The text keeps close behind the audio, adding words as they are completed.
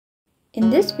In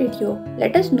this video,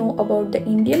 let us know about the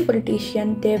Indian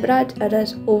politician Devraj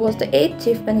Aras, who was the 8th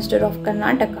Chief Minister of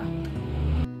Karnataka.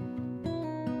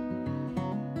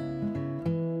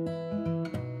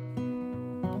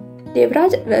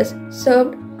 Devraj Aras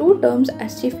served 2 terms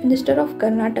as Chief Minister of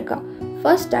Karnataka,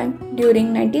 first time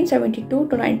during 1972 to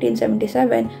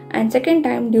 1977 and second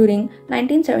time during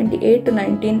 1978 to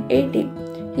 1980.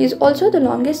 He is also the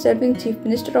longest serving Chief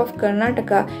Minister of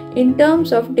Karnataka in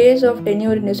terms of days of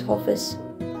tenure in his office.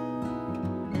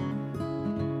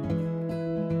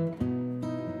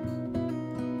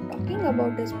 Talking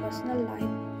about his personal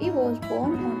life, he was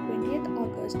born on 20th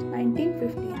August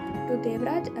 1950 to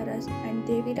Devraj Aras and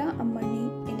Devira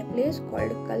Ammani in a place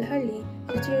called Kalhalli,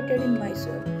 situated in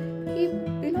Mysore. He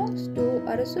belongs to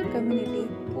Arasur community,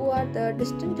 who are the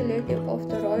distant relative of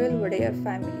the royal Wadayar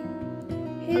family.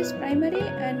 His primary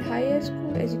and higher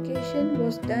school education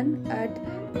was done at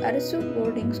Arasur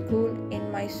boarding school in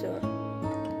Mysore,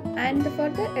 and the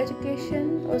further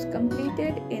education was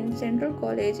completed in Central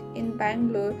College in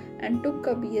Bangalore and took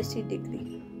a BSc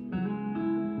degree.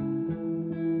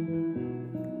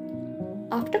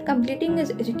 After completing his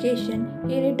education,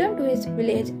 he returned to his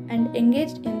village and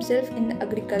engaged himself in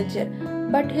agriculture,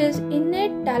 but his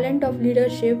innate talent of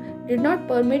leadership did not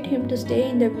permit him to stay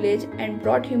in the village and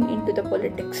brought him into the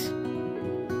politics.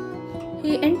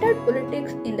 He entered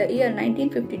politics in the year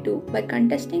 1952 by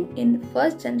contesting in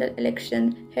first general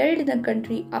election held in the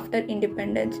country after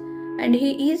independence, and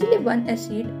he easily won a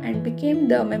seat and became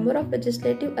the member of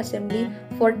Legislative Assembly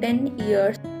for 10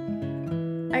 years.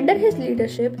 Under his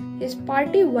leadership, his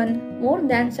party won more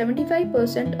than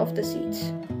 75% of the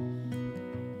seats.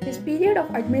 His period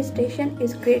of administration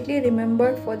is greatly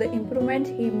remembered for the improvements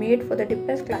he made for the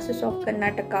depressed classes of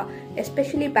Karnataka,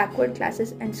 especially backward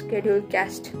classes and scheduled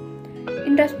caste.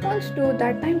 In response to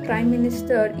that time Prime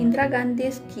Minister Indira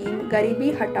Gandhi's scheme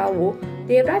Garibi Hatao,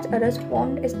 Devraj Aras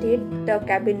formed a state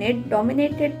cabinet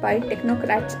dominated by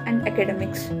technocrats and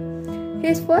academics.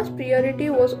 His first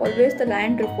priority was always the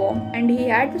land reform, and he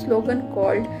had the slogan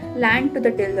called Land to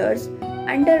the Tillers,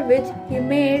 under which he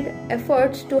made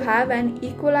efforts to have an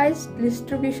equalized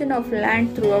distribution of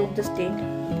land throughout the state.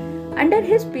 Under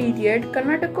his period,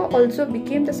 Karnataka also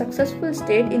became the successful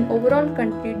state in overall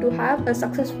country to have a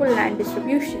successful land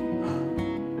distribution.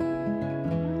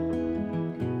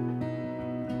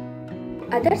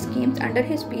 Other schemes under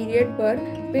his period were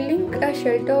building a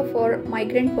shelter for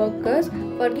migrant workers,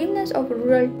 forgiveness of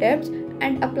rural debts,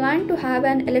 and a plan to have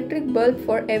an electric bulb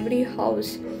for every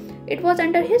house. It was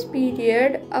under his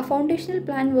period a foundational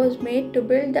plan was made to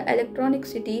build the electronic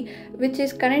city, which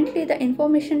is currently the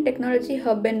information technology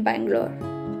hub in Bangalore.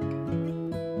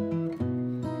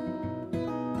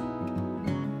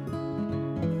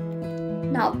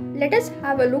 Now, let us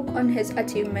have a look on his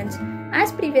achievements.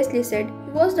 As previously said,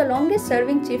 he was the longest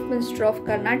serving Chief Minister of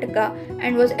Karnataka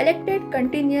and was elected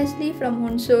continuously from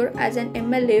Hunsur as an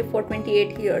MLA for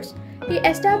 28 years. He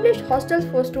established hostels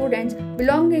for students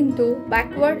belonging to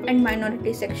backward and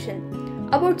minority section.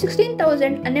 About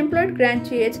 16,000 unemployed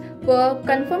graduates were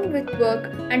confirmed with work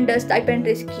under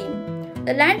stipendary scheme.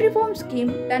 The land reform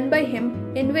scheme done by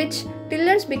him, in which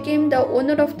tillers became the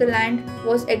owner of the land,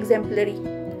 was exemplary.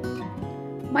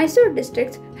 Mysore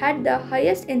districts had the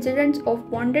highest incidence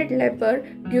of bonded labor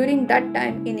during that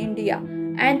time in India,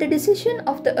 and the decision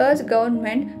of the Earth's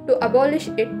government to abolish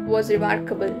it was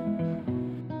remarkable.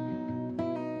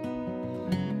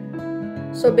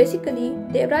 So basically,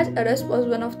 Devraj Aras was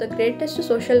one of the greatest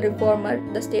social reformers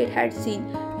the state had seen.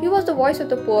 He was the voice of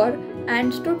the poor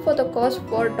and stood for the cause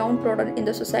for downtrodden in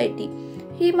the society.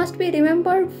 He must be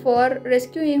remembered for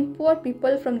rescuing poor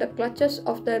people from the clutches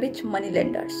of the rich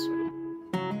moneylenders.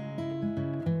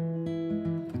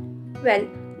 Well,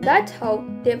 that's how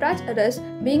Devraj Aras,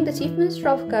 being the Chief Minister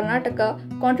of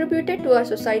Karnataka, contributed to our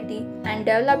society and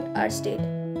developed our state.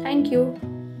 Thank you.